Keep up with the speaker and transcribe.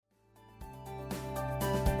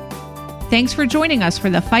Thanks for joining us for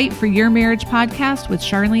the Fight for Your Marriage podcast with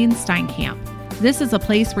Charlene Steinkamp. This is a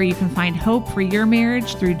place where you can find hope for your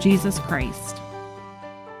marriage through Jesus Christ.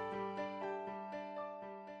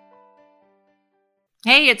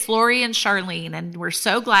 Hey, it's Lori and Charlene, and we're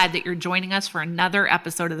so glad that you're joining us for another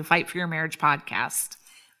episode of the Fight for Your Marriage podcast.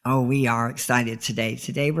 Oh, we are excited today.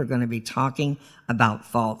 Today we're going to be talking about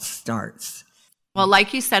false starts. Well,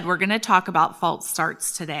 like you said, we're going to talk about false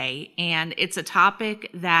starts today, and it's a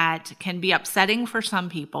topic that can be upsetting for some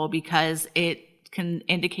people because it can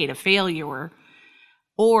indicate a failure,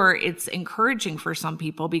 or it's encouraging for some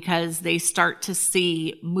people because they start to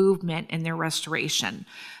see movement in their restoration.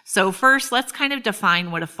 So first, let's kind of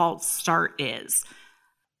define what a false start is.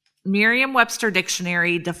 Merriam-Webster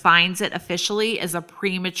Dictionary defines it officially as a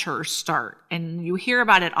premature start. And you hear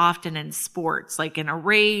about it often in sports, like in a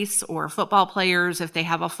race or football players. If they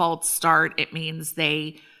have a false start, it means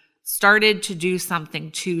they started to do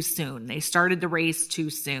something too soon. They started the race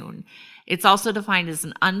too soon. It's also defined as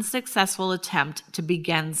an unsuccessful attempt to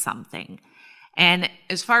begin something. And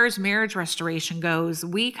as far as marriage restoration goes,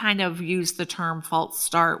 we kind of use the term false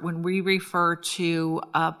start when we refer to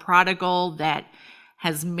a prodigal that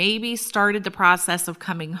has maybe started the process of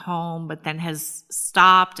coming home, but then has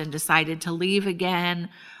stopped and decided to leave again.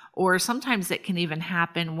 Or sometimes it can even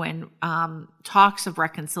happen when talks of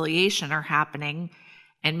reconciliation are happening,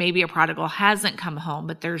 and maybe a prodigal hasn't come home,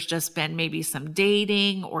 but there's just been maybe some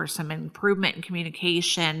dating or some improvement in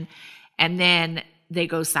communication, and then they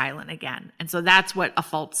go silent again. And so that's what a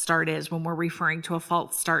false start is. When we're referring to a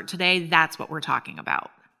false start today, that's what we're talking about.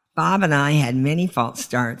 Bob and I had many false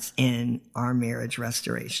starts in our marriage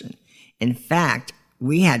restoration. In fact,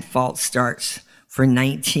 we had false starts for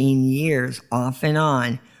 19 years off and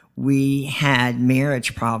on. We had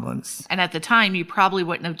marriage problems. And at the time, you probably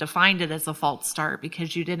wouldn't have defined it as a false start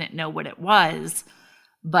because you didn't know what it was.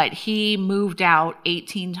 But he moved out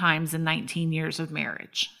 18 times in 19 years of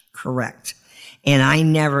marriage. Correct. And I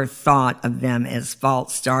never thought of them as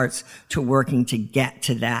false starts to working to get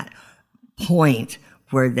to that point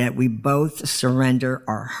where that we both surrender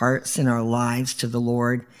our hearts and our lives to the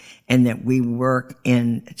Lord, and that we work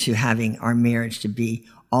into having our marriage to be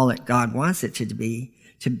all that God wants it to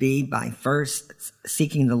be by first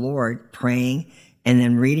seeking the Lord, praying, and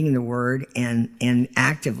then reading the Word and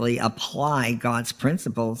actively apply God's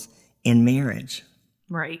principles in marriage.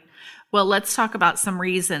 Right. Well, let's talk about some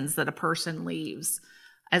reasons that a person leaves.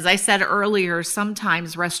 As I said earlier,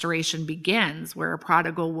 sometimes restoration begins where a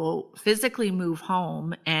prodigal will physically move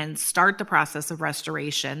home and start the process of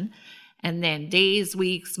restoration. And then days,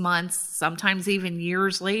 weeks, months, sometimes even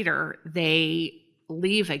years later, they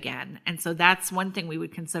leave again. And so that's one thing we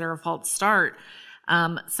would consider a false start.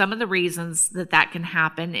 Some of the reasons that can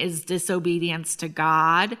happen is disobedience to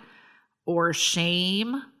God, or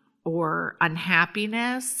shame, or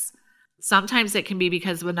unhappiness. Sometimes it can be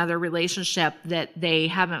because of another relationship that they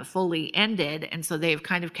haven't fully ended, and so they've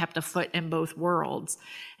kind of kept a foot in both worlds.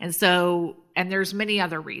 And there's many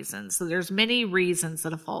other reasons. So there's many reasons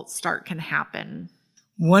that a false start can happen.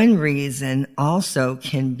 One reason also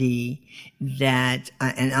can be that,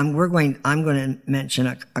 and I'm going to mention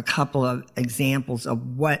a couple of examples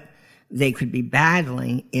of what they could be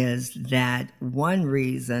battling, is that one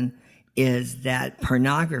reason is that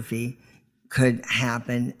pornography could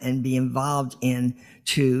happen and be involved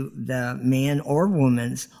into the man or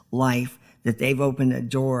woman's life, that they've opened a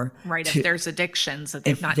door. Right, to, if there's addictions that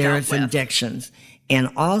they've not dealt with. If there's addictions. And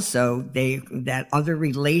also that other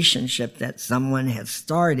relationship that someone has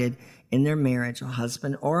started in their marriage, a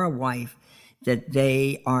husband or a wife, that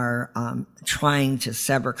they are trying to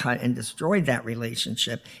sever, cut, and destroy that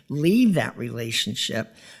relationship, leave that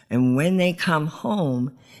relationship. And when they come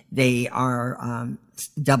home, they are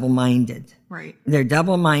double-minded. Right. They're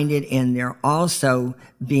double-minded, and they're also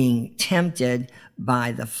being tempted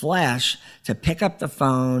by the flesh to pick up the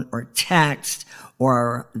phone or text,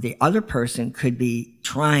 or the other person could be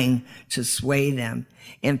trying to sway them.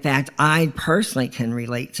 In fact, I personally can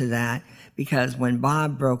relate to that, because when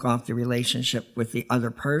Bob broke off the relationship with the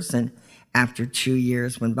other person after 2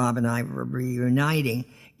 years, when Bob and I were reuniting,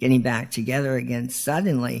 getting back together again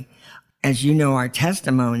suddenly, as you know, our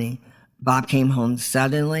testimony, Bob came home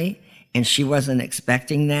suddenly, and she wasn't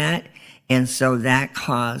expecting that. And so that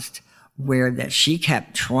caused where that she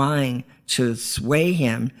kept trying to sway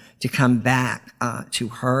him to come back to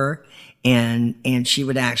her, and she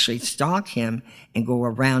would actually stalk him and go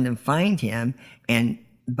around and find him. And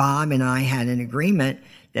Bob and I had an agreement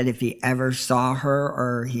that if he ever saw her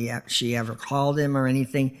or she ever called him or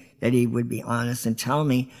anything, that he would be honest and tell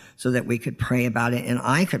me so that we could pray about it and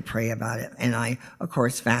I could pray about it. And I, of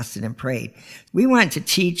course, fasted and prayed. We want to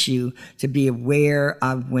teach you to be aware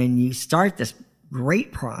of when you start this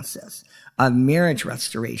great process of marriage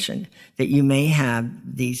restoration, that you may have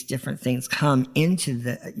these different things come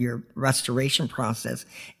into your restoration process,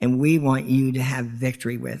 and we want you to have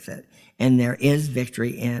victory with it. And there is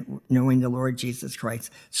victory in knowing the Lord Jesus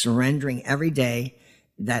Christ, surrendering every day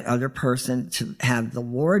that other person, to have the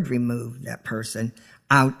Lord remove that person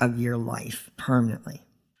out of your life permanently.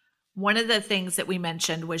 One of the things that we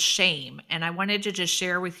mentioned was shame. And I wanted to just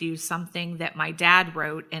share with you something that my dad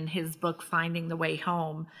wrote in his book, Finding the Way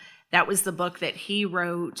Home. That was the book that he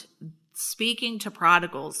wrote speaking to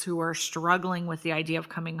prodigals who are struggling with the idea of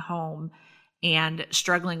coming home and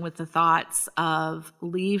struggling with the thoughts of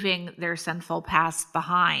leaving their sinful past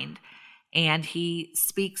behind. And he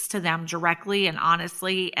speaks to them directly and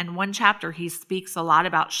honestly. And one chapter, he speaks a lot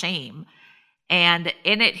about shame. And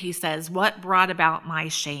in it, he says, "What brought about my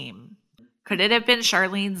shame? Could it have been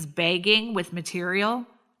Charlene's begging with material?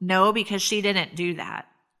 No, because she didn't do that.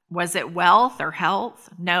 Was it wealth or health?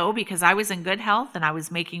 No, because I was in good health and I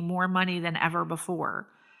was making more money than ever before.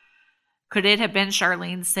 Could it have been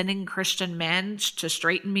Charlene sending Christian men to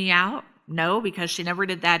straighten me out? No, because she never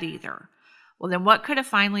did that either. Well, then what could have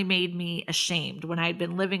finally made me ashamed when I had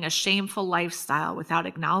been living a shameful lifestyle without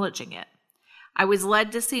acknowledging it? I was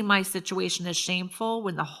led to see my situation as shameful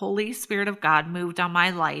when the Holy Spirit of God moved on my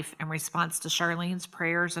life in response to Charlene's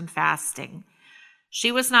prayers and fasting.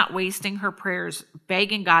 She was not wasting her prayers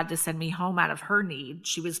begging God to send me home out of her need.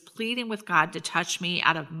 She was pleading with God to touch me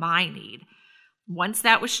out of my need. Once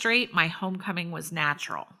that was straight, my homecoming was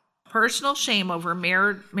natural." Personal shame over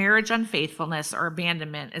marriage unfaithfulness or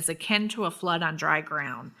abandonment is akin to a flood on dry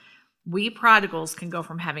ground. We prodigals can go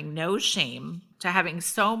from having no shame to having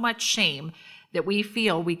so much shame that we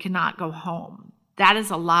feel we cannot go home. That is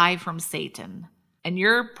a lie from Satan. And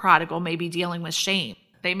your prodigal may be dealing with shame.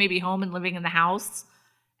 They may be home and living in the house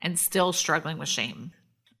and still struggling with shame.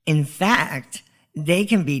 In fact, they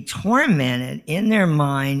can be tormented in their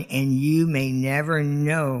mind, and you may never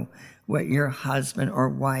know what your husband or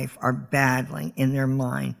wife are battling in their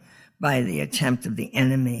mind by the attempt of the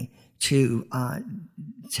enemy to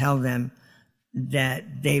tell them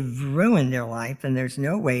that they've ruined their life and there's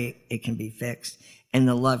no way it can be fixed and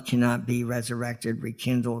the love cannot be resurrected,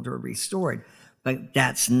 rekindled, or restored. But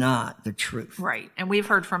that's not the truth. Right. And we've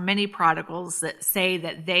heard from many prodigals that say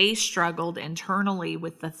that they struggled internally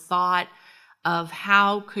with the thought of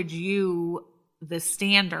how could you, the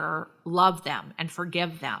stander, love them and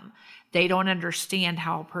forgive them. They don't understand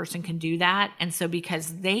how a person can do that. And so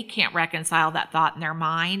because they can't reconcile that thought in their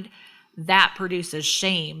mind, that produces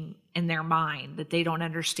shame in their mind, that they don't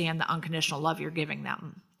understand the unconditional love you're giving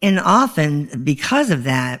them. And often because of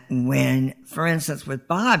that, when, for instance, with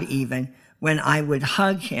Bob even, when I would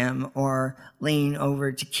hug him or lean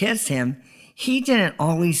over to kiss him, he didn't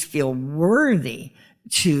always feel worthy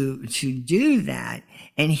to do that.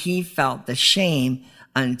 And he felt the shame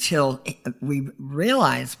until we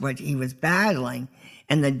realized what he was battling.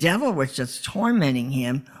 And the devil was just tormenting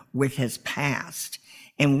him with his past.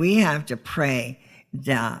 And we have to pray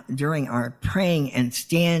that during our praying and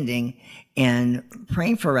standing and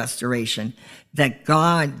praying for restoration, that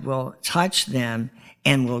God will touch them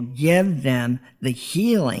and will give them the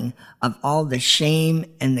healing of all the shame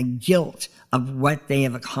and the guilt of what they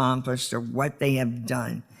have accomplished or what they have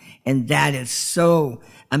done. And that is so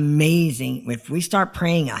amazing. If we start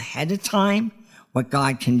praying ahead of time, what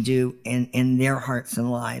God can do in their hearts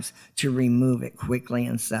and lives to remove it quickly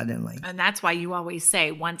and suddenly. And that's why you always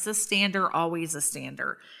say, once a stander, always a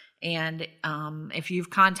stander. And if you've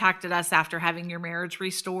contacted us after having your marriage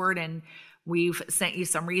restored and we've sent you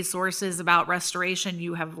some resources about restoration,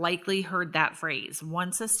 you have likely heard that phrase,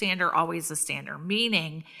 once a stander, always a stander,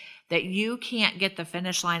 meaning that you can't get the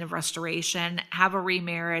finish line of restoration, have a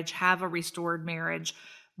remarriage, have a restored marriage,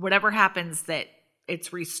 whatever happens that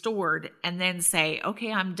it's restored, and then say,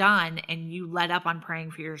 okay, I'm done, and you let up on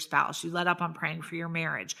praying for your spouse, you let up on praying for your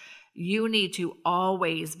marriage. You need to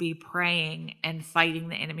always be praying and fighting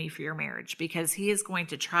the enemy for your marriage, because he is going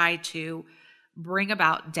to try to bring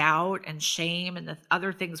about doubt and shame and the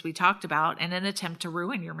other things we talked about in an attempt to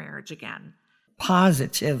ruin your marriage again.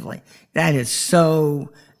 Positively. That is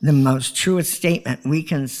so the most truest statement we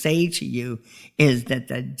can say to you is that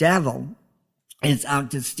the devil is out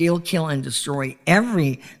to steal, kill, and destroy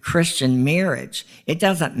every Christian marriage. It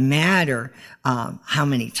doesn't matter how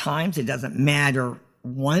many times. It doesn't matter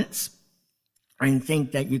once and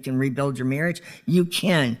think that you can rebuild your marriage. You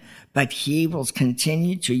can, but he will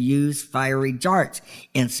continue to use fiery darts.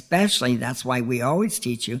 And especially, that's why we always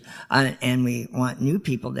teach you, and we want new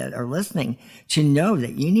people that are listening to know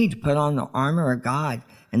that you need to put on the armor of God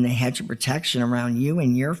and the hedge of protection around you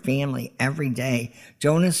and your family every day.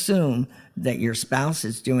 Don't assume that your spouse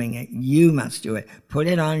is doing it. You must do it. Put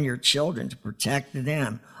it on your children to protect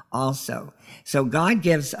them also. So God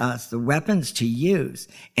gives us the weapons to use,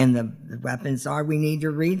 and the weapons are, we need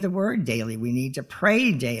to read the word daily. We need to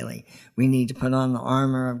pray daily. We need to put on the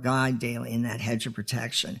armor of God daily in that hedge of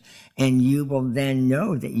protection. And you will then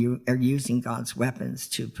know that you are using God's weapons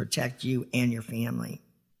to protect you and your family.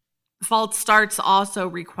 False starts also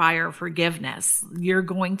require forgiveness. You're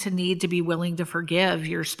going to need to be willing to forgive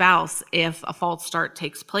your spouse if a false start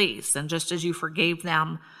takes place. And just as you forgave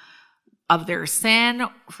them of their sin,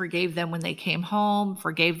 forgave them when they came home,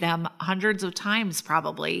 forgave them hundreds of times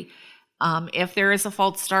probably, if there is a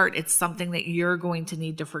false start, it's something that you're going to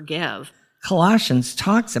need to forgive. Colossians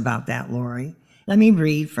talks about that, Lori. Let me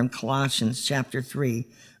read from Colossians chapter 3,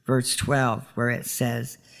 verse 12, where it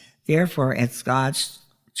says, "Therefore, as God's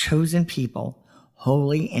chosen people,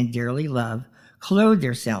 holy and dearly loved, clothe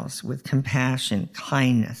yourselves with compassion,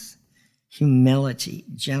 kindness, humility,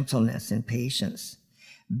 gentleness, and patience.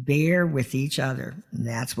 Bear with each other." And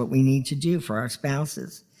that's what we need to do for our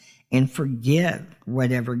spouses. "And forgive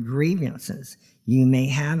whatever grievances you may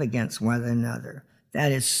have against one another."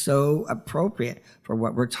 That is so appropriate for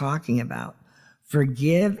what we're talking about.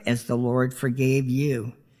 "Forgive as the Lord forgave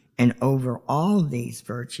you. And over all these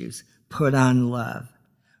virtues, put on love,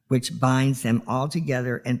 which binds them all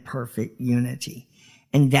together in perfect unity."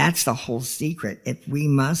 And that's the whole secret. If we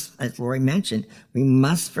must, as Lori mentioned, we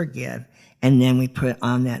must forgive. And then we put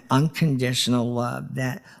on that unconditional love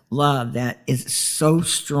that is so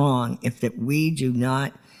strong. If that we do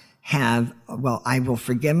not have, well, I will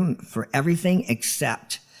forgive them for everything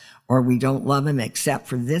except, or we don't love them except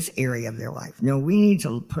for this area of their life. No, we need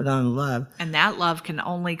to put on love. And that love can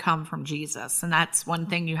only come from Jesus. And that's one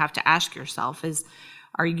thing you have to ask yourself is,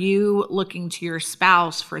 are you looking to your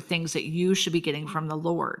spouse for things that you should be getting from the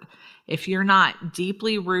Lord? If you're not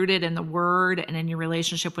deeply rooted in the word and in your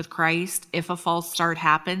relationship with Christ, if a false start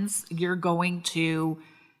happens, you're going to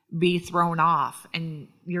be thrown off and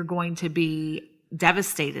you're going to be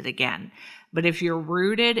devastated again. But if you're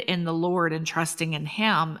rooted in the Lord and trusting in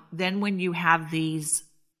him, then when you have these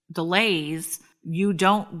delays, you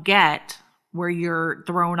don't get where you're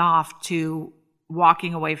thrown off to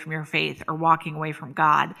walking away from your faith or walking away from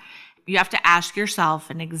God. You have to ask yourself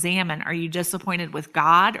and examine, are you disappointed with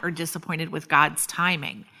God or disappointed with God's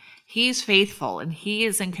timing? He's faithful and he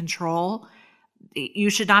is in control. You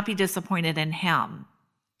should not be disappointed in him.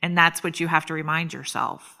 And that's what you have to remind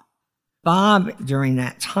yourself. Bob, during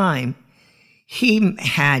that time, he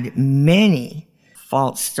had many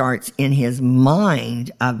false starts in his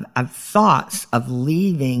mind of thoughts of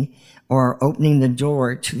leaving or opening the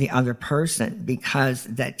door to the other person, because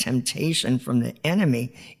that temptation from the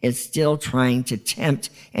enemy is still trying to tempt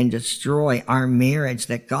and destroy our marriage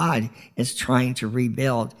that God is trying to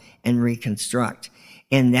rebuild and reconstruct.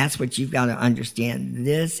 And that's what you've got to understand.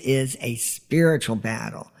 This is a spiritual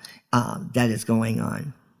battle that is going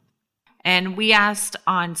on. And we asked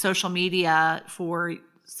on social media for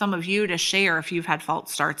some of you to share if you've had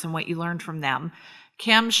false starts and what you learned from them.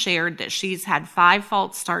 Kim shared that she's had 5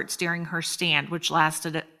 false starts during her stand, which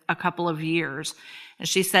lasted a couple of years. And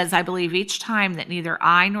she says, "I believe each time that neither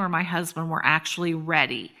I nor my husband were actually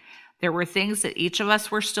ready. There were things that each of us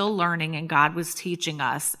were still learning and God was teaching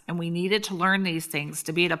us, and we needed to learn these things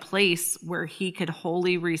to be at a place where he could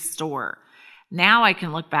wholly restore. Now I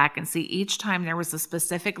can look back and see each time there was a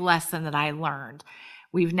specific lesson that I learned.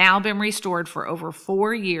 We've now been restored for over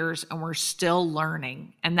 4 years and we're still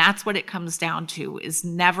learning." And that's what it comes down to, is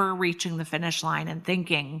never reaching the finish line and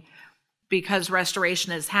thinking because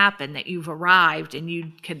restoration has happened that you've arrived and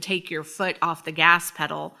you can take your foot off the gas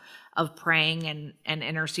pedal of praying and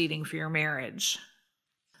interceding for your marriage.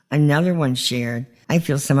 Another one shared, "I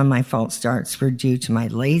feel some of my false starts were due to my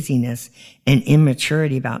laziness and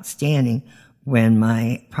immaturity about standing when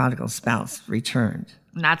my prodigal spouse returned."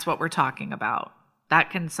 And that's what we're talking about. That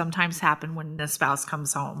can sometimes happen when the spouse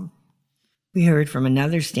comes home. We heard from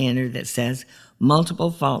another standard that says,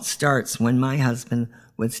 "Multiple false starts when my husband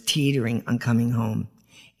was teetering on coming home.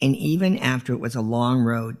 And even after it was a long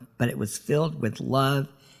road, but it was filled with love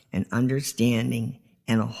and understanding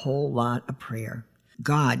and a whole lot of prayer.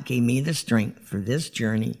 God gave me the strength for this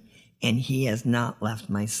journey, and he has not left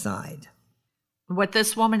my side." What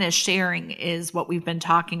this woman is sharing is what we've been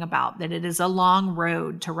talking about, that it is a long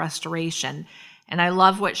road to restoration. And I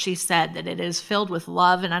love what she said, that it is filled with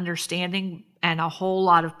love and understanding and a whole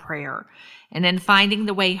lot of prayer. And in Finding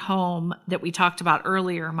the Way Home that we talked about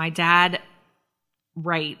earlier, my dad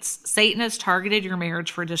writes, Satan has targeted your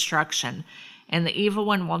marriage for destruction, and the evil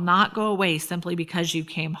one will not go away simply because you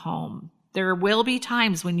came home. There will be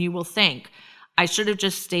times when you will think, I should have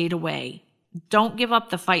just stayed away. Don't give up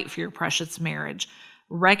the fight for your precious marriage.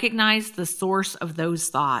 Recognize the source of those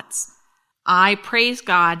thoughts. I praise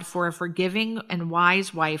God for a forgiving and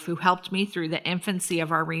wise wife who helped me through the infancy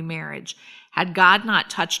of our remarriage. Had God not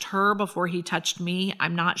touched her before he touched me,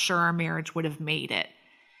 I'm not sure our marriage would have made it.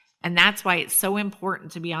 And that's why it's so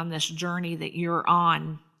important to be on this journey that you're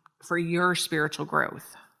on for your spiritual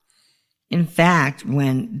growth. In fact,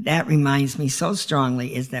 when that reminds me so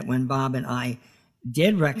strongly is that when Bob and I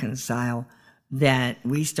did reconcile, that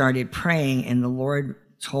we started praying and the Lord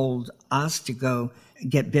told us to go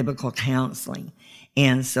get biblical counseling.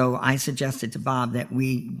 And so I suggested to Bob that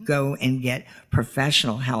we go and get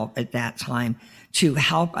professional help at that time to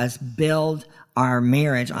help us build our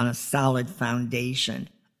marriage on a solid foundation.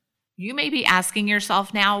 You may be asking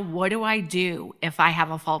yourself now, what do I do if I have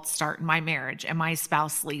a false start in my marriage and my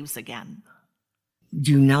spouse leaves again?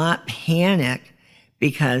 Do not panic,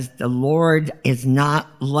 because the Lord is not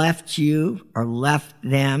left you or left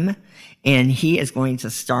them, and he is going to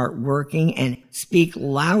start working. And speak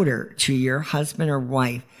louder to your husband or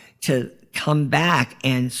wife to come back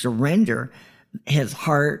and surrender his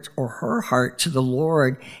heart or her heart to the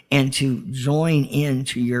Lord and to join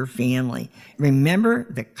into your family. Remember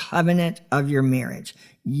the covenant of your marriage.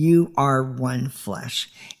 You are one flesh,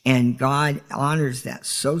 and God honors that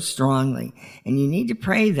so strongly. And you need to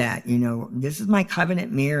pray that, this is my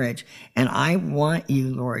covenant marriage, and I want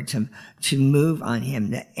you, Lord, to move on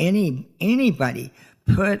him. That anybody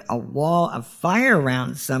put a wall of fire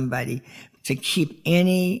around somebody to keep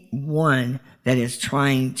anyone that is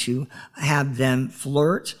trying to have them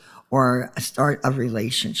flirt or start a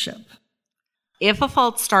relationship. If a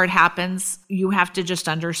false start happens, you have to just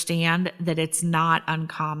understand that it's not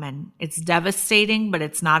uncommon. It's devastating, but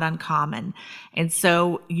it's not uncommon. And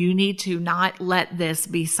so you need to not let this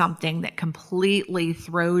be something that completely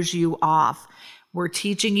throws you off. We're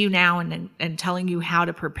teaching you now and telling you how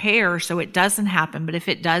to prepare so it doesn't happen. But if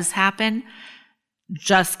it does happen,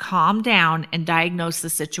 just calm down and diagnose the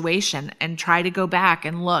situation and try to go back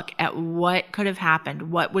and look at what could have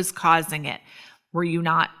happened, what was causing it. Were you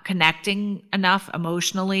not connecting enough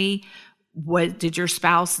emotionally? Did your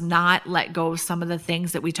spouse not let go of some of the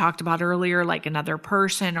things that we talked about earlier, like another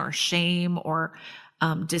person or shame or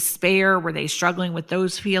despair? Were they struggling with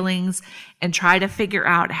those feelings? And try to figure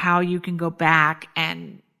out how you can go back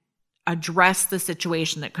and address the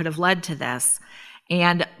situation that could have led to this.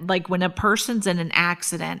 And like when a person's in an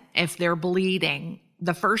accident, if they're bleeding,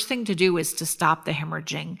 the first thing to do is to stop the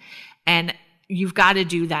hemorrhaging. And you've got to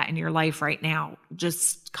do that in your life right now.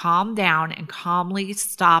 Just calm down and calmly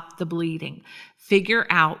stop the bleeding. Figure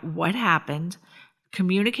out what happened,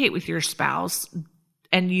 communicate with your spouse,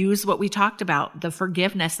 and use what we talked about, the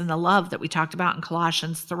forgiveness and the love that we talked about in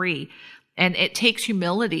Colossians 3. And it takes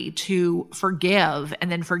humility to forgive and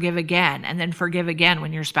then forgive again and then forgive again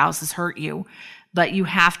when your spouse has hurt you. But you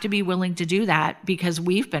have to be willing to do that because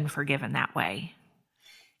we've been forgiven that way.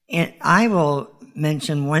 And I will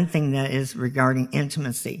mention one thing that is regarding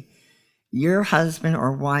intimacy. Your husband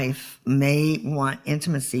or wife may want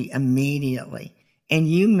intimacy immediately, and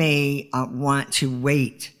you may want to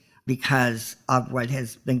wait because of what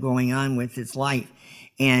has been going on with his life.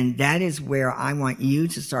 And that is where I want you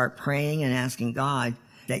to start praying and asking God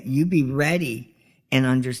that you be ready and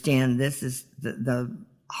understand this is the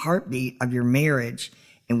heartbeat of your marriage,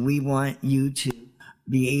 and we want you to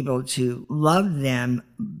be able to love them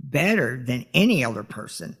better than any other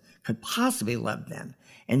person could possibly love them.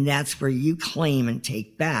 And that's where you claim and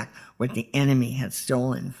take back what the enemy has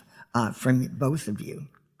stolen from both of you.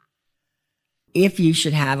 If you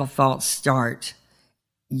should have a false start,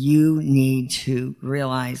 you need to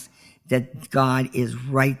realize that God is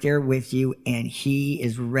right there with you, and he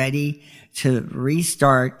is ready to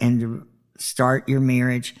restart and to start your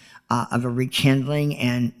marriage of a rekindling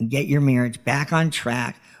and get your marriage back on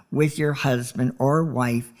track with your husband or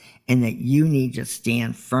wife, and that you need to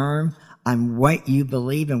stand firm on what you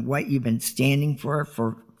believe and what you've been standing for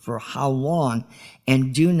how long,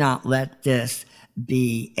 and do not let this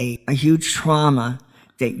be a huge trauma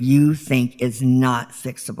that you think is not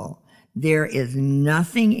fixable. There is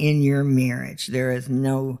nothing in your marriage. There is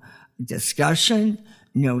no discussion,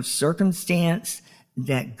 no circumstance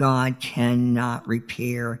that God cannot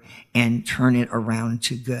repair and turn it around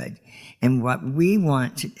to good. And what we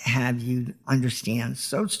want to have you understand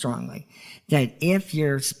so strongly, that if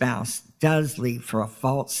your spouse does leave for a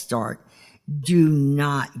false start, do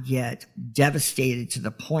not get devastated to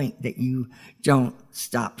the point that you don't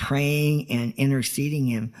stop praying and interceding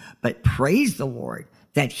him, but praise the Lord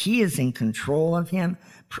that he is in control of him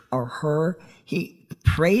or her.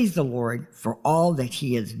 Praise the Lord for all that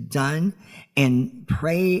he has done, and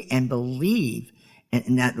pray and believe,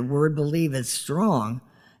 and that the word believe is strong,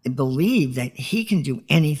 and believe that he can do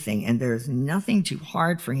anything and there's nothing too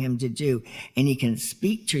hard for him to do. And he can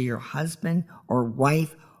speak to your husband or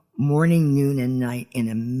wife morning, noon, and night in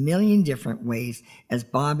a million different ways, as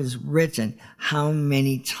Bob has written how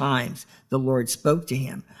many times the Lord spoke to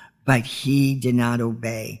him, but he did not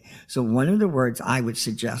obey. So one of the words I would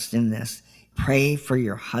suggest in this, pray for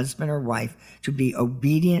your husband or wife to be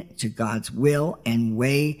obedient to God's will and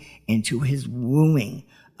way, and to his wooing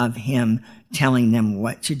of him, telling them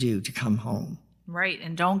what to do to come home. Right.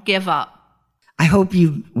 And don't give up. I hope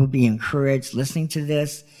you will be encouraged listening to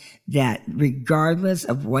this, that regardless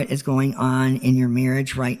of what is going on in your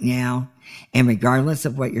marriage right now, and regardless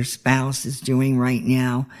of what your spouse is doing right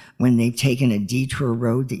now, when they've taken a detour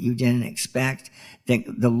road that you didn't expect, that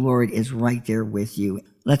the Lord is right there with you.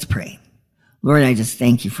 Let's pray. Lord, I just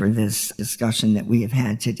thank you for this discussion that we have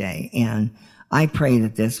had today. And I pray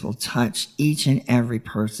that this will touch each and every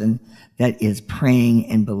person that is praying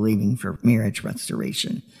and believing for marriage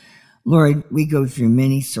restoration. Lord, we go through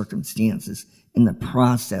many circumstances in the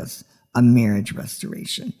process of marriage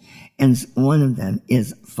restoration, and one of them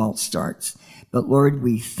is false starts. But Lord,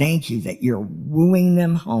 we thank you that you're wooing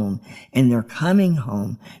them home, and they're coming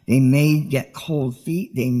home. They may get cold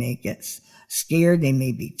feet. They may get scared. They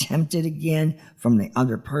may be tempted again from the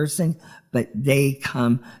other person, but they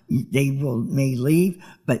may leave,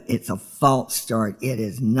 but it's a false start. It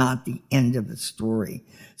is not the end of the story.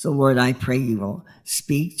 So Lord, I pray you will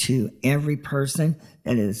speak to every person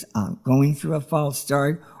that is going through a false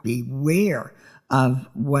start. Beware of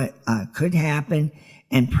what could happen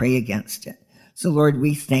and pray against it. So Lord,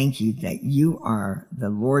 we thank you that you are the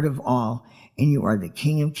Lord of all, and you are the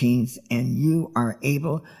King of Kings, and you are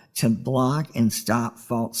able to block and stop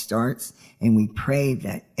false starts. And we pray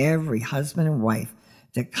that every husband and wife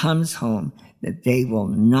that comes home, that they will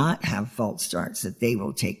not have false starts, that they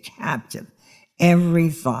will take captive every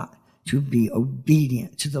thought to be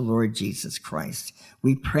obedient to the Lord Jesus Christ.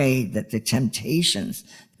 We pray that the temptations,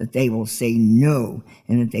 that they will say no,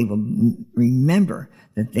 and that they will remember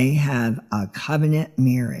that they have a covenant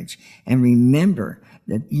marriage, and remember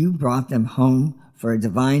that you brought them home for a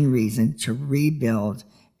divine reason, to rebuild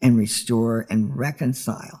and restore and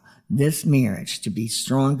reconcile this marriage, to be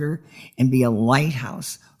stronger and be a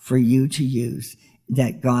lighthouse for you to use,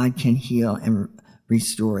 that God can heal and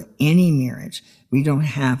restore any marriage. We don't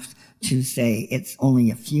have to say it's only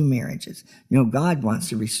a few marriages. No, God wants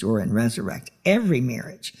to restore and resurrect every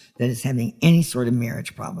marriage that is having any sort of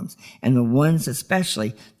marriage problems, and the ones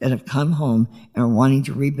especially that have come home and are wanting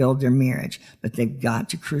to rebuild their marriage, but they've got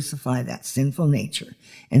to crucify that sinful nature,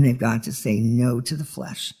 and they've got to say no to the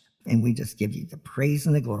flesh. And we just give you the praise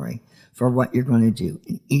and the glory for what you're going to do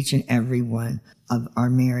in each and every one of our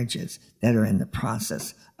marriages that are in the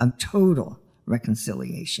process of total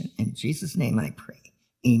reconciliation. In Jesus' name I pray.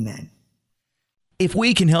 Amen. If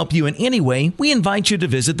we can help you in any way, we invite you to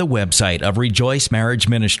visit the website of Rejoice Marriage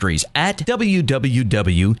Ministries at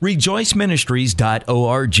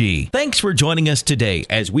www.rejoiceministries.org. Thanks for joining us today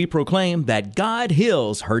as we proclaim that God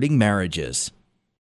heals hurting marriages.